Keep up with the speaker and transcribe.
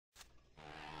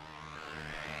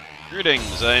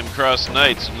Greetings, I am Cross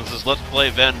Knights, and this is Let's Play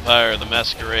Vampire the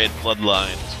Masquerade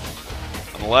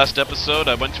Bloodlines. On the last episode,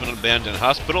 I went to an abandoned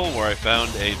hospital where I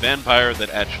found a vampire that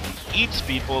actually eats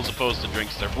people as opposed to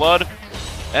drinks their blood,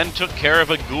 and took care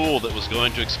of a ghoul that was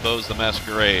going to expose the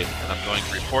Masquerade, and I'm going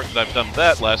to report that I've done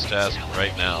that last task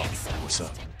right now. What's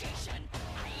up?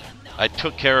 I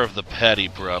took care of the Patty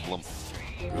problem.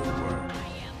 Good word.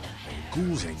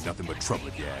 Ghouls ain't nothing but trouble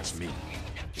if you ask me.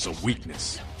 It's a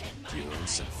weakness. Pure and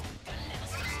simple.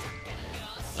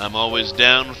 I'm always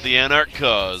down with the Anarch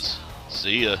cause.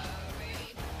 See ya.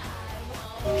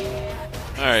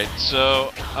 Alright,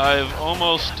 so I'm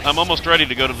almost ready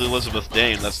to go to the Elizabeth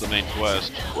Dane. That's the main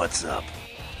quest. What's up?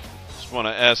 Just want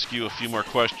to ask you a few more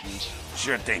questions.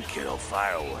 Sure thing, kiddo.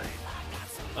 Fire away.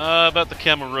 About the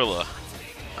Camarilla.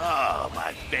 Oh,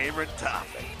 my favorite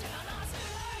topic.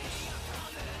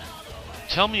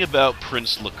 Tell me about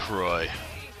Prince LaCroix.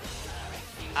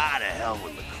 Ah, to hell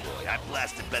with LaCroix. I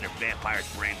blasted better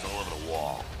vampire's brains all over the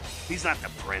wall. He's not the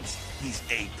prince. He's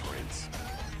a prince.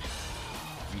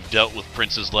 You've dealt with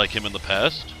princes like him in the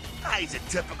past? Ah, he's a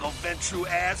typical Ventru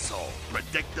asshole.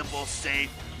 Predictable,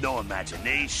 safe, no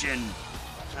imagination.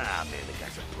 Ah, man, the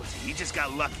guy's a pussy. He just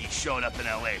got lucky he showed up in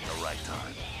L.A. at the right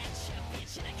time.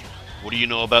 What do you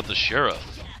know about the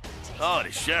sheriff? Oh,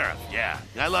 the sheriff, yeah.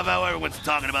 I love how everyone's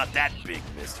talking about that big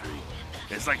mystery.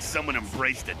 It's like someone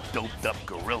embraced a doped-up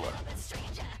gorilla.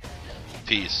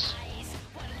 Peace.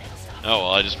 Oh,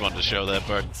 well, I just wanted to show that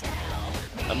part.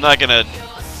 I'm not gonna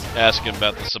ask him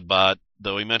about the Sabbat,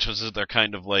 though he mentions that they're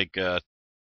kind of like,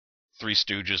 Three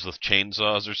Stooges with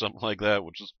chainsaws or something like that,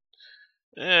 which is,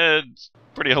 it's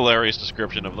a pretty hilarious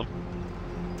description of them.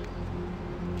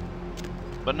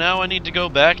 But now I need to go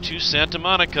back to Santa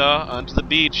Monica, onto the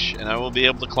beach, and I will be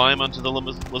able to climb onto the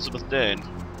Elizabeth Dane.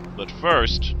 But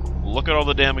first, look at all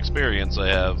the damn experience I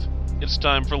have. It's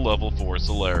time for level 4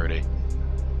 celerity.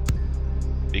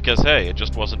 Because hey, it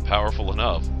just wasn't powerful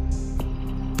enough.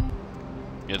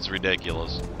 It's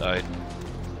ridiculous. I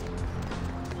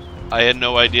had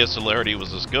no idea celerity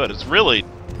was this good. It's really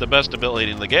the best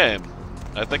ability in the game.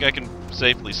 I think I can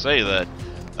safely say that.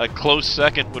 A close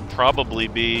second would probably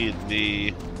be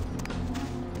the...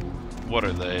 what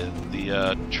are they?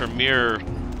 The Tremere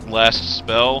last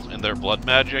spell and their blood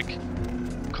magic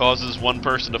causes one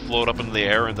person to float up into the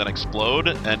air and then explode,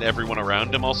 and everyone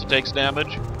around him also takes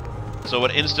damage. So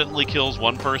it instantly kills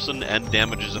one person and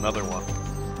damages another one.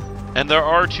 And there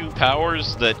are two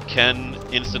powers that can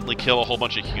instantly kill a whole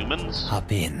bunch of humans.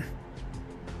 Hop in.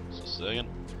 Just a second.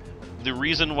 The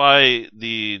reason why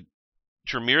the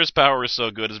Tremere's power is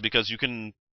so good is because you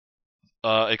can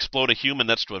explode a human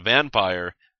next to a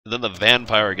vampire, and then the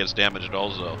vampire gets damaged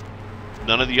also.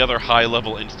 None of the other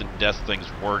high-level instant death things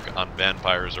work on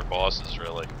vampires or bosses,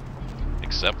 really.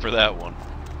 Except for that one.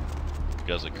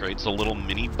 Because it creates a little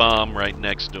mini bomb right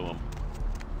next to him.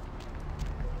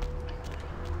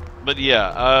 But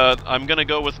yeah, I'm gonna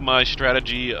go with my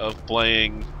strategy of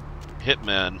playing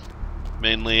Hitman.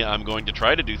 Mainly, I'm going to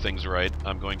try to do things right,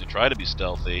 I'm going to try to be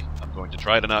stealthy, I'm going to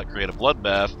try to not create a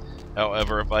bloodbath.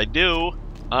 However, if I do,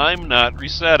 I'm not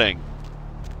resetting.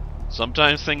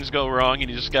 Sometimes things go wrong and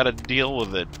you just gotta deal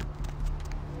with it.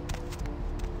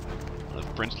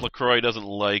 If Prince LaCroix doesn't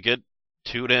like it,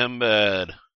 too damn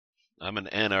bad. I'm an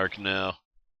anarch now.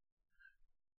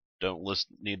 Don't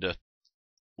need to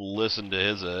listen to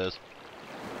his ass.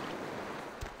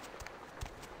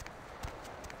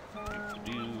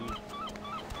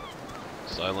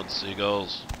 Silent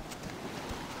seagulls.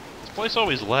 This place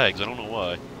always lags, I don't know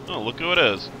why. Oh, look who it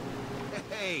is.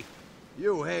 Hey,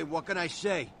 what can I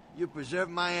say? You preserved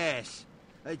my ass.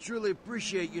 I truly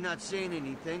appreciate you not saying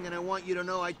anything, and I want you to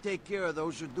know I take care of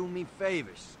those who do me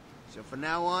favors. So from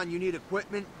now on, you need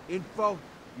equipment, info,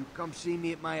 you come see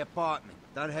me at my apartment.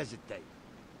 Don't hesitate.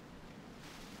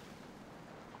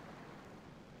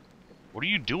 What are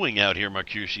you doing out here,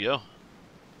 Mercutio?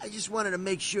 I just wanted to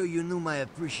make sure you knew my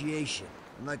appreciation.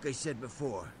 And like I said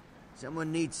before,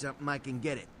 someone needs something, I can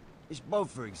get it. This boat,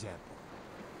 for example.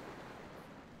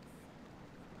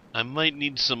 I might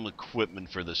need some equipment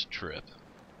for this trip.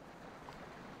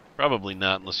 Probably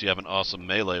not unless you have an awesome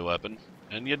melee weapon.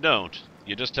 And you don't.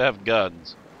 You just have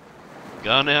guns.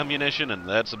 Gun ammunition, and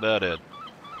that's about it.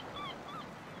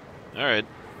 Alright.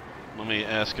 Let me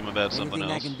ask him about something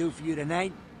else. Anything I can do for you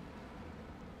tonight?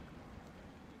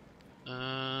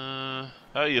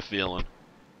 How you feeling?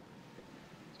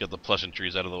 Let's get the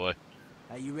pleasantries out of the way.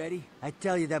 Are you ready? I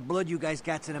tell you, that blood you guys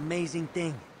got's an amazing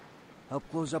thing.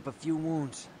 Helped close up a few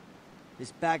wounds.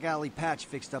 This back alley patch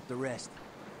fixed up the rest.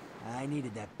 I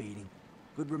needed that beating.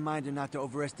 Good reminder not to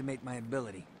overestimate my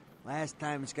ability. Last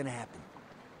time it's gonna happen.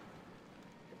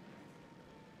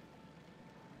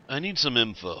 I need some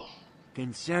info.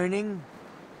 Concerning?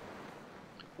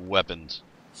 Weapons.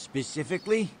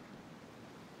 Specifically?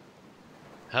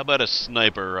 How about a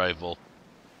sniper rifle?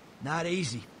 Not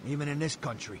easy, even in this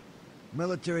country.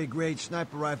 Military-grade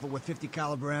sniper rifle with 50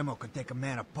 caliber ammo can take a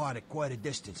man apart at quite a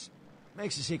distance.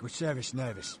 Makes the Secret Service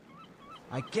nervous.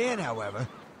 I can, however,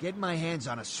 get my hands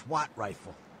on a SWAT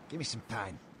rifle. Give me some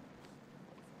time.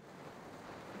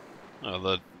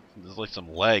 Oh, there's like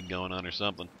some lag going on or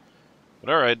something. But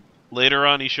alright, later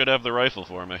on he should have the rifle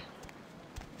for me.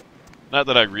 Not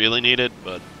that I really need it,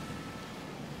 but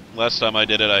last time I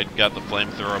did it I got the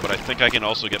flamethrower, but I think I can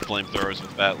also get flamethrowers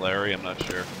with Fat Larry, I'm not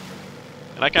sure.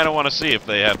 And I kind of want to see if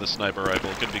they have the sniper rifle,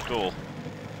 it could be cool.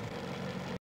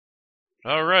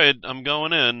 Alright, I'm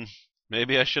going in.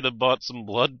 Maybe I should have bought some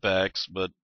blood packs,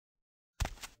 but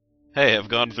hey, I've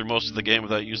gone through most of the game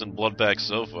without using blood packs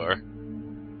so far.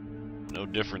 No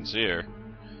difference here.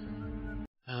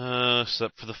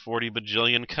 Except for the 40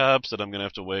 bajillion cops that I'm gonna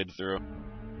have to wade through.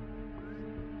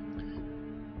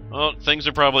 Well, things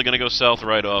are probably gonna go south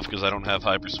right off because I don't have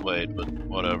high persuade, but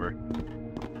whatever.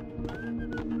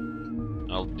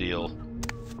 I'll deal.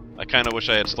 I kinda wish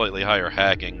I had slightly higher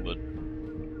hacking, but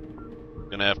I'm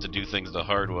gonna have to do things the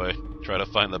hard way. Try to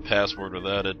find the password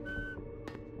without it.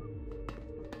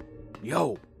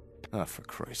 Yo! Ah, for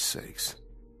Christ's sakes.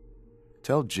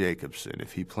 Tell Jacobson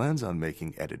if he plans on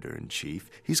making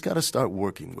editor-in-chief, he's got to start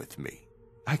working with me.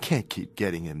 I can't keep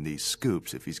getting him these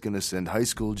scoops if he's going to send high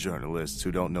school journalists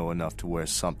who don't know enough to wear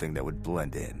something that would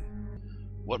blend in.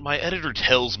 What my editor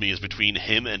tells me is between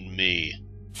him and me.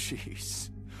 Jeez.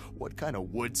 What kind of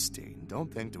Woodstein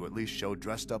don't think to at least show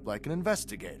dressed up like an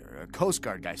investigator, a Coast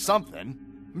Guard guy, something?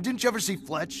 Didn't you ever see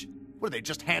Fletch? What, are they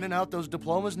just handing out those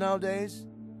diplomas nowadays?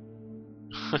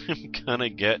 I'm gonna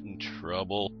get in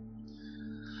trouble.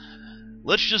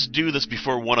 Let's just do this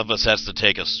before one of us has to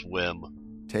take a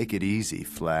swim. Take it easy,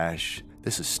 Flash.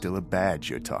 This is still a badge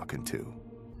you're talking to.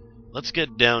 Let's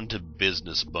get down to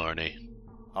business, Barney.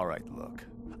 Alright, look.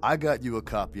 I got you a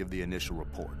copy of the initial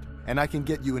report, and I can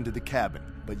get you into the cabin,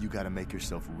 but you gotta make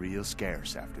yourself real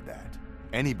scarce after that.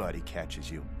 Anybody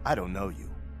catches you, I don't know you.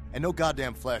 And no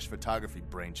goddamn flash photography,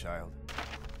 brainchild.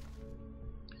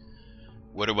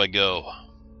 Where do I go?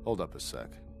 Hold up a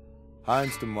sec.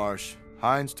 Hines to Marsh.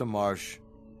 Hines to Marsh.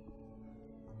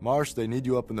 Marsh, they need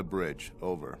you up in the bridge.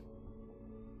 Over.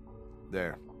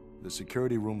 There. The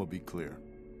security room will be clear.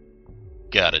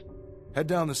 Got it. Head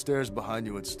down the stairs behind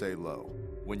you and stay low.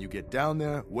 When you get down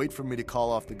there, wait for me to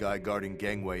call off the guy guarding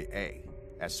Gangway A.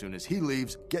 As soon as he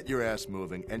leaves, get your ass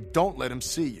moving, and don't let him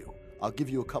see you. I'll give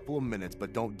you a couple of minutes,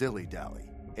 but don't dilly-dally.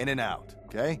 In and out,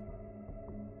 okay?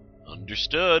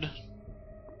 Understood.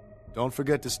 Don't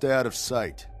forget to stay out of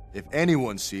sight. If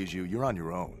anyone sees you, you're on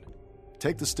your own.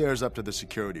 Take the stairs up to the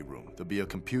security room. There'll be a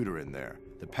computer in there.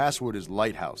 The password is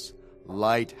Lighthouse.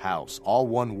 Lighthouse. All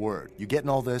one word. You getting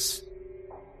all this?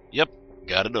 Yep,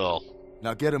 got it all.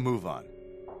 Now get a move on.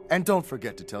 And don't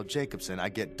forget to tell Jacobson I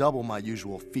get double my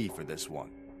usual fee for this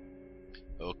one.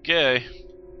 Okay.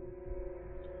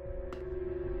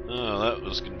 Oh, that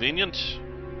was convenient.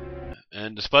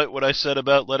 And despite what I said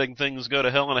about letting things go to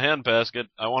hell in a handbasket,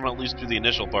 I want to at least do the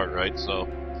initial part right, so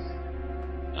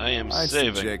I am Hines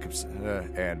saving. to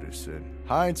Jacobson. Anderson.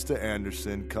 Hines to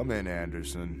Anderson. Come in,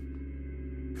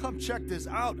 Anderson. Come check this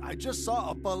out. I just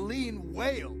saw a baleen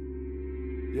whale.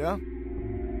 Yeah?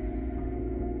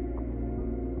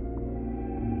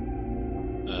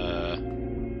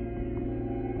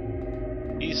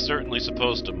 He's certainly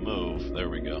supposed to move. There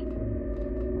we go.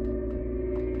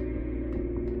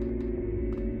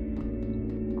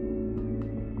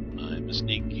 I'm a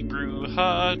sneaky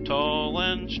bruja, tall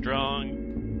and strong.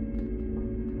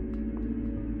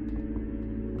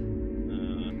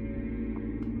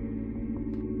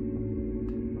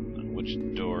 Which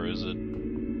door is it?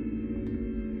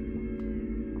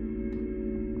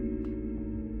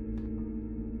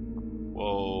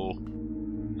 Whoa.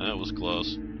 That was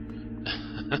close.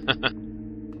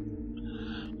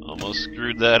 Almost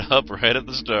screwed that up right at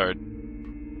the start.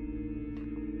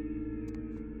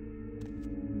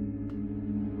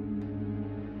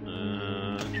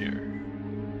 Here.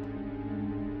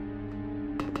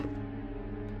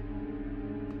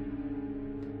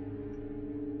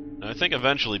 I think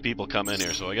eventually people come in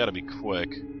here, so I gotta be quick.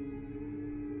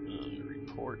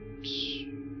 Reports.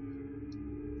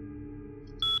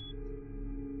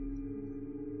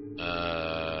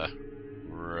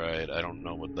 Right, I don't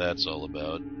know what that's all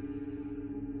about.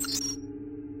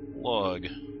 Log.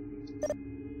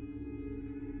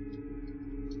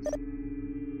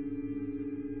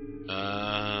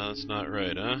 That's not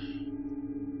right, huh?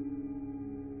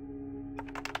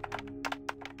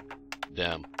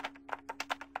 Damn.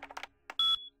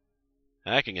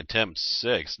 Hacking attempt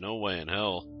 6. No way in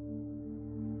hell.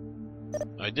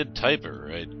 I did type it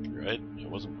right? I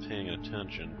wasn't paying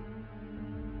attention.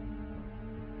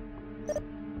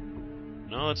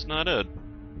 No, it's not it.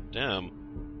 Damn.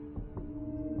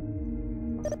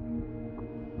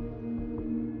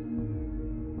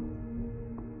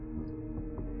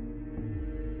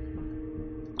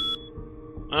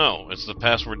 Oh, it's the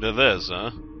password to this,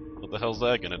 huh? What the hell's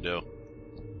that gonna do?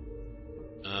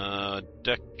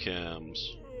 Deck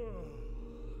cams.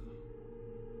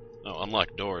 Oh,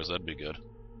 unlock doors, that'd be good.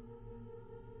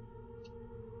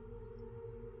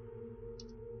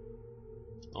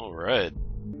 Alright.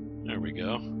 There we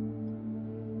go.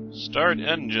 Start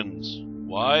engines.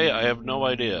 Why? I have no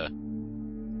idea.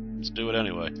 Let's do it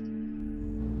anyway.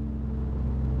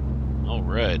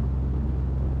 Alright.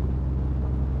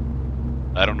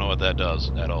 I don't know what that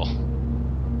does at all.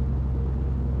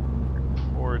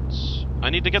 Reports. I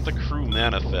need to get the crew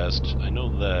manifest. I know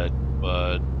that,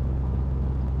 but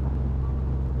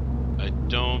I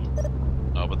don't.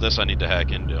 Oh, but this I need to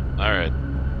hack into. Alright.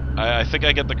 I think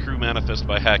I get the crew manifest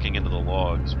by hacking into the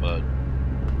logs, but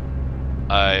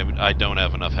I don't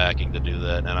have enough hacking to do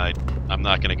that, and I'm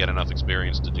not going to get enough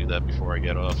experience to do that before I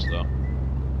get off, so.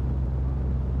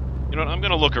 You know what, I'm going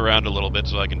to look around a little bit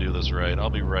so I can do this right. I'll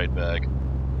be right back.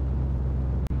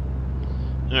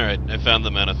 Alright, I found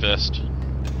the manifest.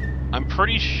 I'm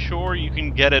pretty sure you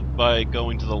can get it by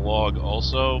going to the log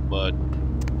also, but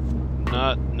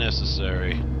not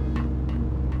necessary.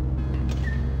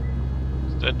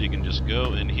 Instead, you can just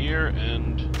go in here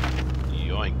and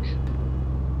yoink.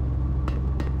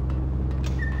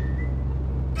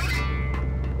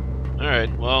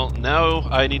 Alright, well, now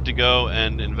I need to go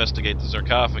and investigate the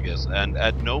sarcophagus, and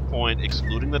at no point,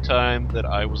 excluding the time that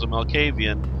I was a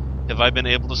Malkavian, have I been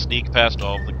able to sneak past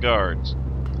all of the guards.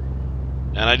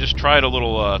 And I just tried a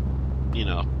little, you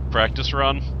know, practice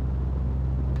run.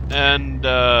 And,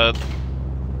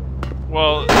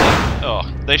 well, oh,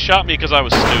 they shot me because I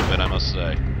was stupid, I must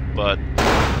say. But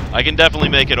I can definitely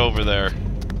make it over there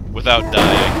without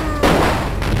dying.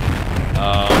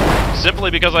 Simply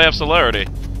because I have celerity.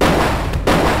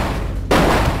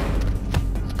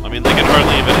 I mean, they can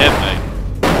hardly even hit me.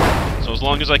 So as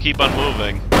long as I keep on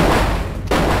moving,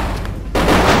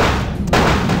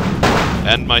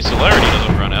 and my celerity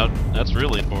doesn't run out, that's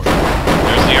really important.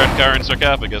 There's the Ankaran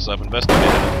Sarcophagus, I've investigated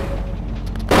it.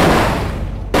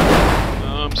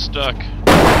 Oh, I'm stuck.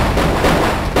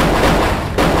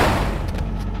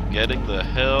 Getting the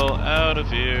hell out of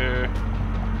here.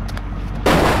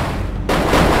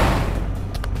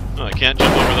 Oh, I can't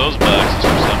jump over those boxes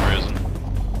for some reason.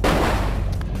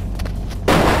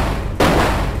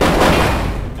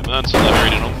 Come on,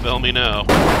 celerity, don't fail me now.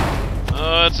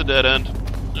 Oh, it's a dead end.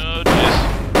 Oh, jeez.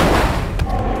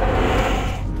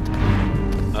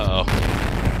 Uh-oh.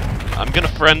 I'm gonna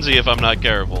frenzy if I'm not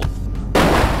careful.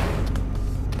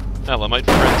 Hell, I might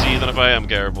frenzy even if I am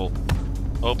careful.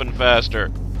 Open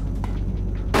faster.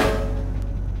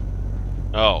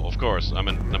 Oh, of course.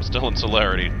 I'm still in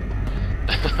celerity.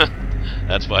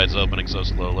 That's why it's opening so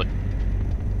slowly.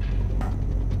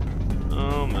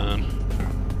 Oh, man.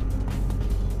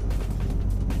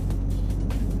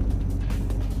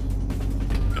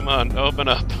 Come on, open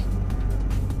up.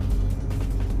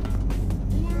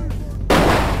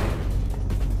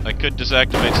 I could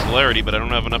disactivate celerity, but I don't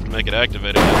have enough to make it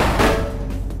activate again.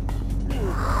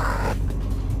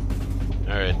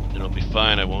 Alright, it'll be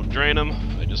fine. I won't drain them.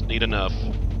 I just need enough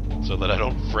so that I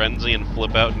don't frenzy and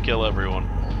flip out and kill everyone.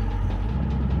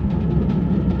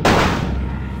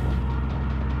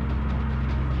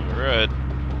 Alright.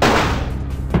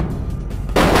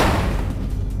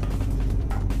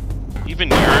 Even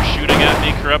you're shooting at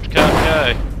me, corrupt cop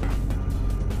guy.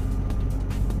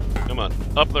 Come on,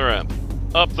 up the ramp.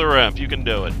 Up the ramp, you can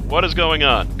do it. What is going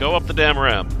on? Go up the damn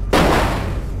ramp.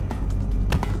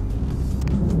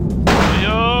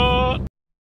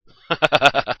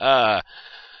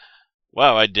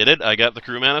 Wow, I did it. I got the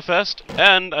crew manifest,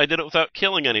 and I did it without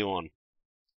killing anyone.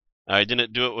 I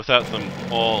didn't do it without them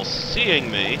all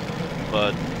seeing me,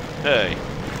 but hey.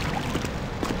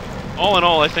 All in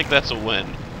all, I think that's a win.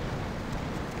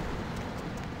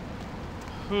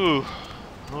 Whew.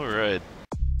 Alright.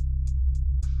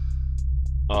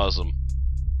 Awesome.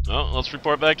 Well, let's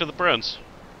report back to the prince.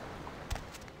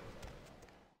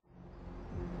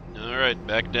 Alright,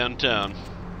 back downtown.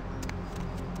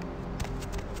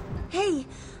 Hey!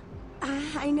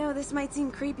 I know this might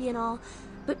seem creepy and all,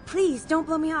 but please, don't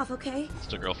blow me off, okay? It's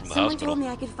the girl from the Someone hospital. told me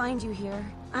I could find you here.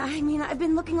 I mean, I've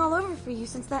been looking all over for you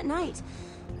since that night.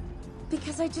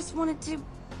 Because I just wanted to...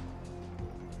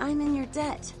 I'm in your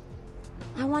debt.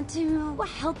 I want to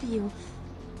help you.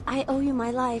 I owe you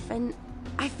my life, and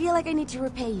I feel like I need to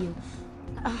repay you.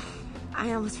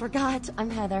 I almost forgot. I'm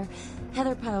Heather.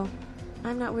 Heather Poe.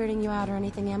 I'm not weirding you out or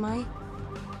anything, am I?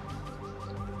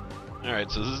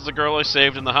 Alright, so this is the girl I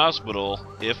saved in the hospital.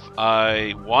 If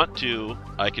I want to,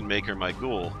 I can make her my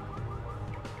ghoul.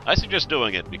 I suggest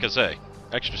doing it, because hey,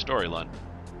 extra storyline.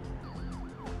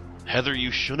 Heather, you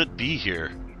shouldn't be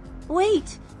here.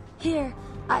 Wait! Here,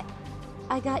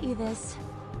 I got you this.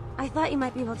 I thought you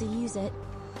might be able to use it.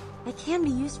 I can be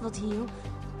useful to you.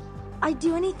 I'd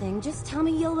do anything. Just tell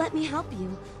me you'll let me help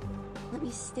you. Let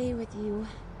me stay with you.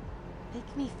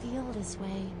 Make me feel this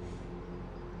way.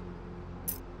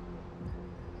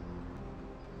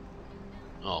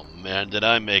 Oh man, did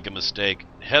I make a mistake.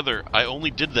 Heather, I only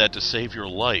did that to save your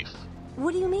life.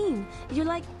 What do you mean? You're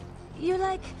like...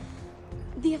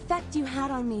 The effect you had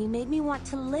on me made me want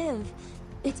to live.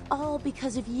 It's all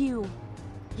because of you.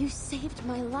 You saved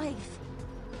my life.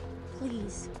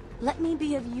 Please, let me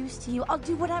be of use to you. I'll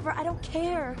do whatever. I don't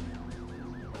care.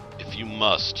 If you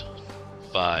must,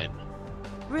 fine.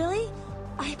 Really?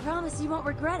 I promise you won't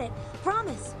regret it.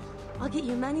 Promise. I'll get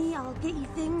you money. I'll get you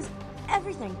things.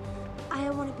 Everything. I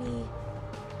want to be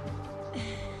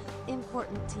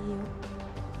important to you.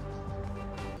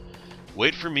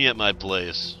 Wait for me at my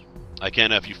place. I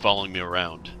can't have you following me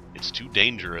around. It's too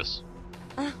dangerous.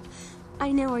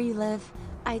 I know where you live.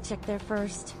 I checked there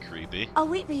first. Creepy. I'll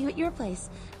wait for you at your place.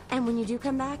 And when you do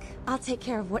come back, I'll take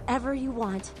care of whatever you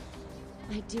want.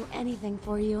 I'd do anything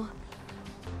for you.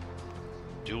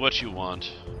 Do what you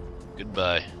want.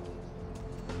 Goodbye.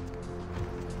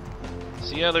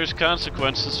 See, yeah, there's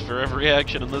consequences for every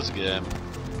action in this game.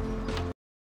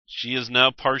 She is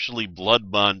now partially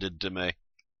blood bonded to me.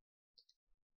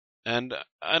 And,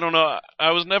 I don't know,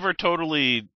 I was never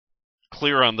totally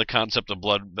clear on the concept of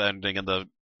blood bending in the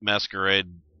Masquerade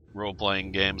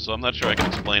role-playing game, so I'm not sure I can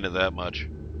explain it that much.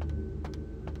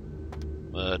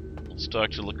 But, let's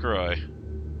talk to LaCroix.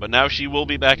 But now she will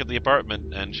be back at the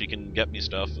apartment, and she can get me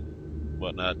stuff and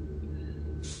whatnot.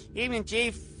 Evening,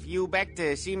 Chief. You back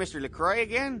to see Mr. LaCroix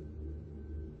again?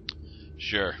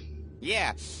 Sure.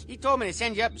 Yeah, he told me to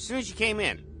send you up as soon as you came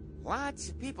in. Lots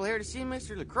of people here to see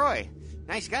Mr. LaCroix.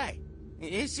 Nice guy.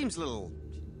 He seems a little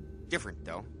different,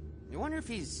 though. I wonder if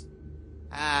he's...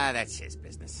 that's his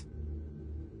business.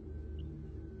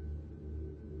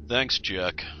 Thanks,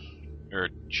 Chuck. Or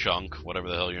Chunk, whatever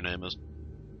the hell your name is.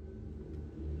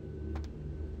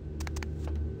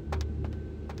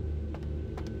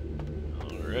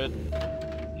 Alright.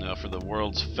 Now for the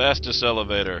world's fastest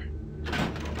elevator.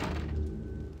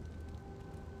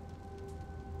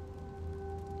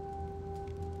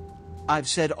 I've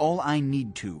said all I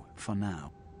need to, for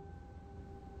now.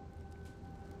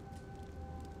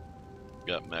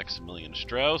 Got Maximilian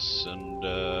Strauss, and,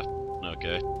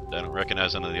 okay. I don't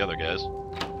recognize any of the other guys.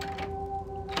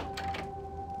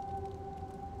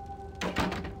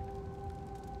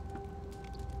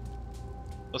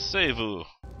 Assez-vous.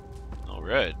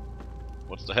 Alright.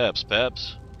 What's the haps,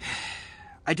 Paps?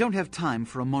 I don't have time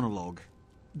for a monologue.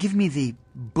 Give me the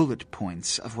bullet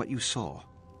points of what you saw.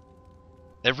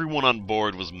 Everyone on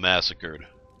board was massacred.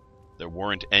 There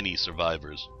weren't any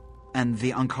survivors. And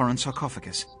the Ankaran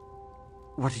Sarcophagus.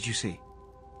 What did you see?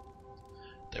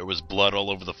 There was blood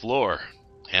all over the floor.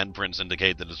 Handprints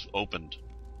indicate that it's opened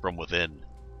from within.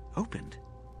 Opened?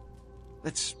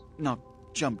 Let's not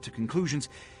jump to conclusions.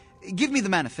 Give me the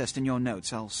manifest in your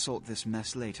notes. I'll sort this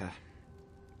mess later.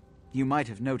 You might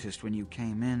have noticed when you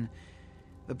came in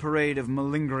the parade of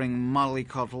malingering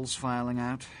mollycoddles filing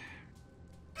out.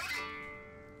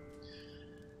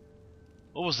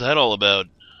 What was that all about?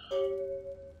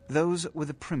 Those were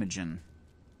the Primogen,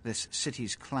 this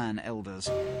city's clan elders.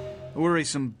 A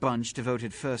worrisome bunch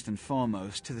devoted first and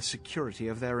foremost to the security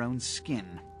of their own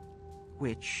skin.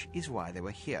 Which is why they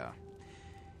were here.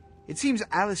 It seems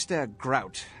Alistair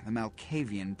Grout, the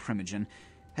Malkavian Primogen,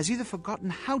 has either forgotten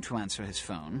how to answer his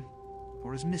phone,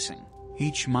 or is missing.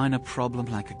 Each minor problem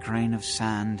like a grain of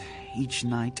sand. Each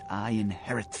night I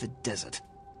inherit the desert.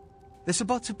 The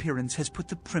Sabbat's appearance has put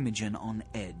the Primogen on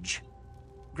edge.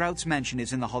 Grout's mansion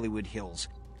is in the Hollywood Hills.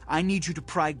 I need you to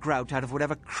pry Grout out of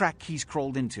whatever crack he's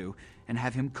crawled into and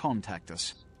have him contact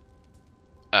us.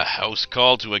 A house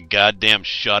call to a goddamn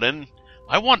shut-in?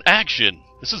 I want action!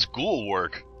 This is ghoul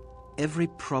work. Every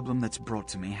problem that's brought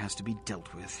to me has to be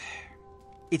dealt with.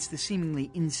 It's the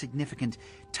seemingly insignificant,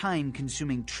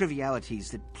 time-consuming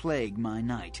trivialities that plague my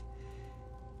night.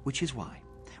 Which is why,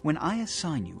 when I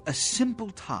assign you a simple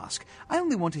task, I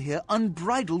only want to hear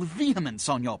unbridled vehemence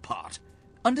on your part.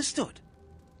 Understood?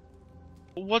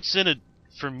 What's in it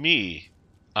for me?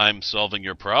 I'm solving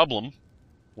your problem.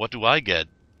 What do I get?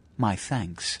 My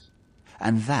thanks.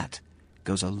 and that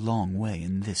goes a long way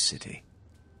in this city.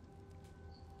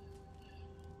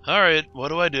 Alright, what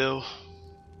do I do?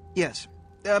 Yes,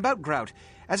 about Grout.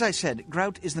 As I said,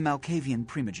 Grout is the Malkavian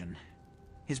Primogen.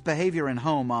 His behavior and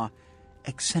home are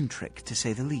eccentric, to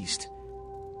say the least.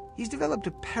 He's developed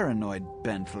a paranoid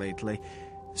bent lately,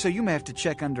 so you may have to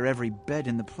check under every bed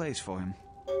in the place for him.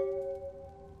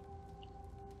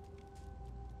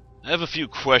 I have a few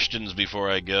questions before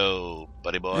I go,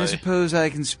 buddy boy. I suppose I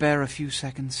can spare a few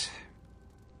seconds.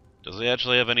 Does he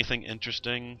actually have anything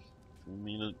interesting? I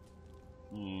mean,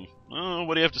 oh,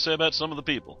 what do you have to say about some of the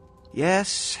people?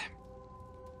 Yes.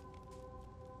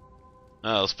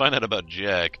 Let's find out about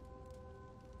Jack.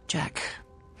 Jack.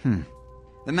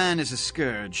 The man is a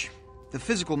scourge, the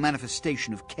physical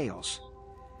manifestation of chaos.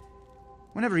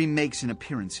 Whenever he makes an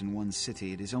appearance in one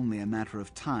city, it is only a matter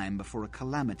of time before a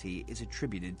calamity is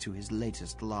attributed to his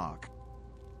latest lark.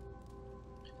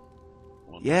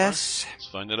 One Yes. more. Let's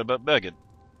find out about Beckett.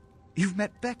 You've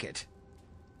met Beckett?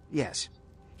 Yes.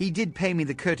 He did pay me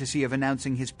the courtesy of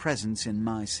announcing his presence in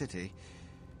my city.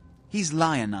 He's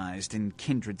lionized in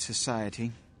kindred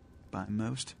society, by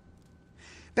most.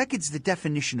 Beckett's the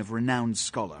definition of renowned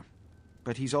scholar,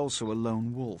 but he's also a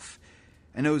lone wolf,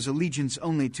 and owes allegiance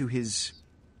only to his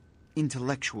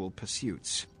intellectual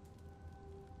pursuits.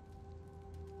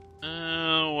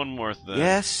 One more thing.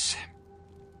 Yes?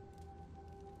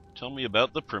 Tell me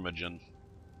about the Primogen.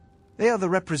 They are the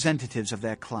representatives of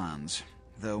their clans,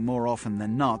 though more often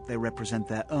than not they represent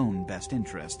their own best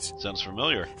interests. Sounds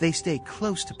familiar. They stay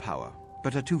close to power,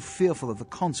 but are too fearful of the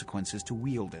consequences to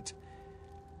wield it.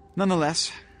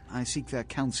 Nonetheless, I seek their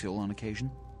counsel on occasion.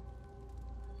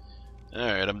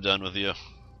 Alright, I'm done with you.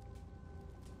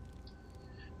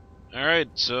 Alright,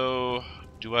 so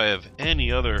do I have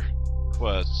any other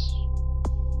quests?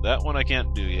 That one I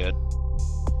can't do yet.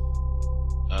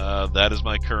 That is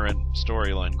my current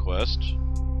storyline quest.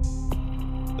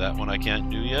 That one I can't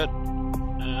do yet.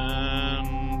 And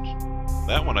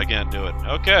that one I can't do it.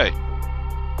 Okay.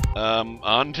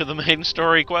 On to the main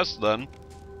story quest then.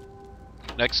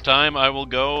 Next time I will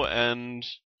go and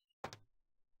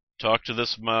talk to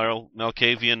this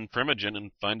Malkavian Primogen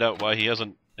and find out why he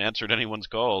hasn't answered anyone's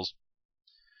calls.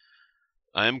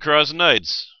 I am Cross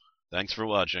Knights. Thanks for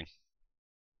watching.